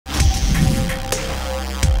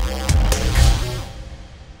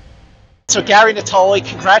So Gary Natoli,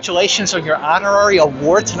 congratulations on your honorary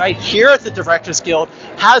award tonight here at the Directors Guild.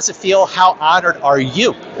 How does it feel? How honored are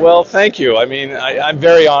you? Well, thank you. I mean, I'm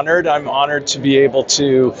very honored. I'm honored to be able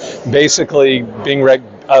to basically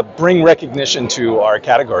bring recognition to our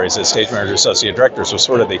categories as stage manager, associate directors. We're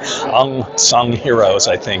sort of the unsung heroes,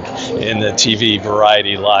 I think, in the TV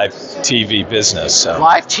variety live TV business. So.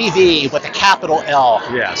 Live TV with a capital L.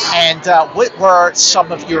 Yes. And what were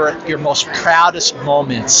some of your most proudest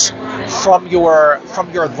moments from your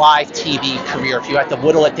live TV career, if you had to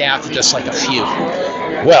whittle it down to just like a few?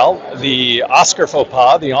 Well, the Oscar faux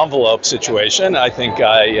pas, the envelope situation, I think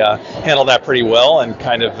I handled that pretty well and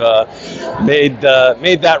kind of made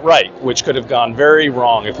that right, which could have gone very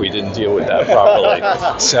wrong if we didn't deal with that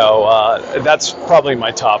properly. So that's probably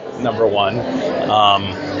my top number one.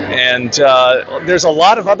 And there's a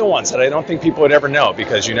lot of other ones that I don't think people would ever know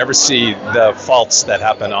because you never see the faults that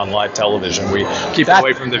happen on live television. We keep it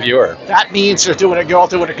away from the viewer. That means you're all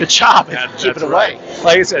doing a good job and keep it away. Right.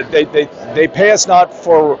 Like I said, they pay us not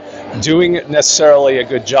for doing necessarily a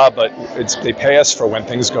good job, but they pay us for when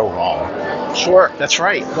things go wrong. Sure, that's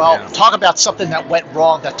right. Well, talk about something that went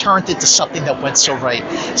wrong that turned into something that went so right.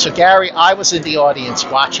 So Gary, I was in the audience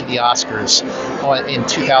watching the Oscars in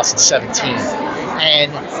 2017.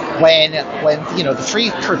 And when the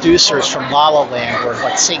three producers from La La Land were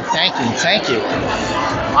like saying thank you,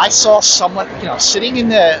 I saw someone sitting in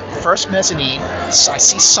the first mezzanine. I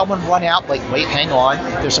see someone run out like, wait, hang on,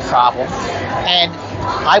 there's a problem, and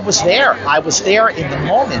I was there in the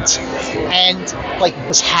moment, and like what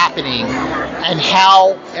was happening, and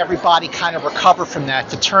how everybody kind of recovered from that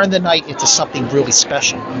to turn the night into something really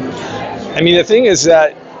special. I mean, the thing is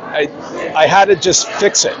that I had to just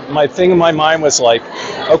fix it. My thing in my mind was like,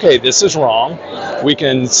 okay, this is wrong. We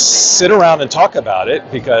can sit around and talk about it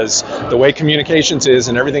because the way communications is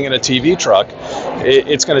and everything in a TV truck,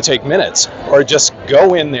 it's going to take minutes. Or just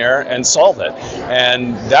go in there and solve it.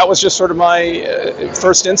 And that was just sort of my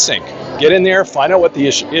first instinct. Get in there, find out what the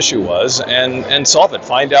issue was, and solve it.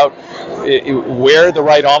 Find out where the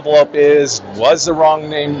right envelope is, was the wrong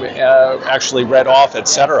name actually read off,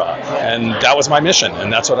 etc. And that was my mission,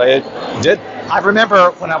 and that's what I did. I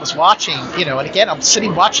remember when I was watching, and again, I'm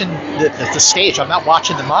sitting watching the stage. I'm not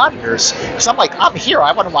watching the monitors because I'm like, I'm here.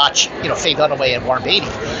 I want to watch, Faye Dunaway and Warren Beatty.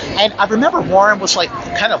 And I remember Warren was like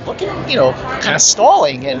kind of looking, kind of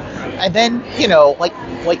stalling, and then,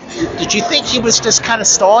 like, did you think he was just kind of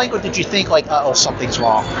stalling, or did you think like, uh-oh, something's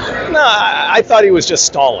wrong? No, I thought he was just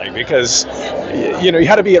stalling because, you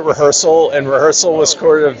had to be at rehearsal, and rehearsal was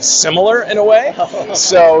sort of similar in a way.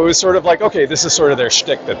 So it was sort of like, okay, this is sort of their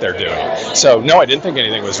shtick that they're doing. So no, I didn't think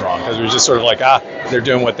anything was wrong because it was just sort of like, they're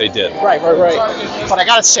doing what they did. Right. But I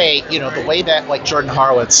gotta say, the way that like Jordan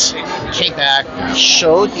Horowitz came back,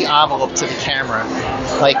 showed the envelope to the camera,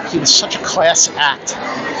 like he was such a class act.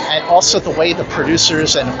 And also the way the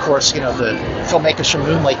producers and of course, the filmmakers from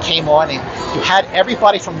Moonlight came on, and you had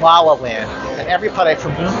everybody from La La Land and everybody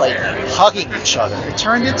from Moonlight hugging each other. It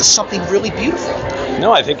turned into something really beautiful.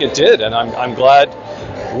 No, I think it did, and I'm glad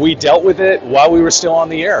we dealt with it while we were still on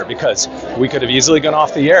the air, because we could have easily gone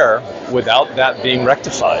off the air without that being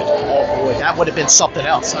rectified. Oh boy, that would have been something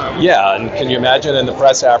else, huh? Yeah, and can you imagine in the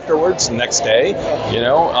press afterwards, the next day,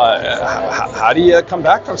 how do you come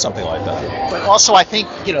back from something like that? But also I think,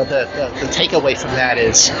 the takeaway from that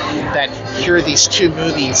is that here are these two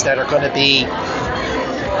movies that are going to be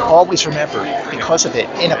always remembered because of it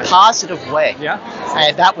in a positive way. Yeah.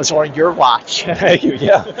 And that was on your watch. Thank you.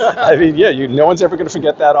 Yeah. I mean, no one's ever going to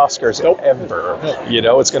forget that Oscars ever.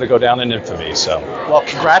 It's going to go down in infamy. So. Well,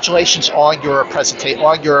 congratulations on your presentation,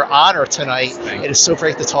 on your honor tonight. It is so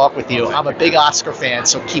great to talk with you. I'm a big Oscar fan,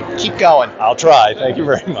 so keep going. I'll try. Thank you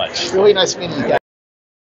very much. Really nice meeting you guys.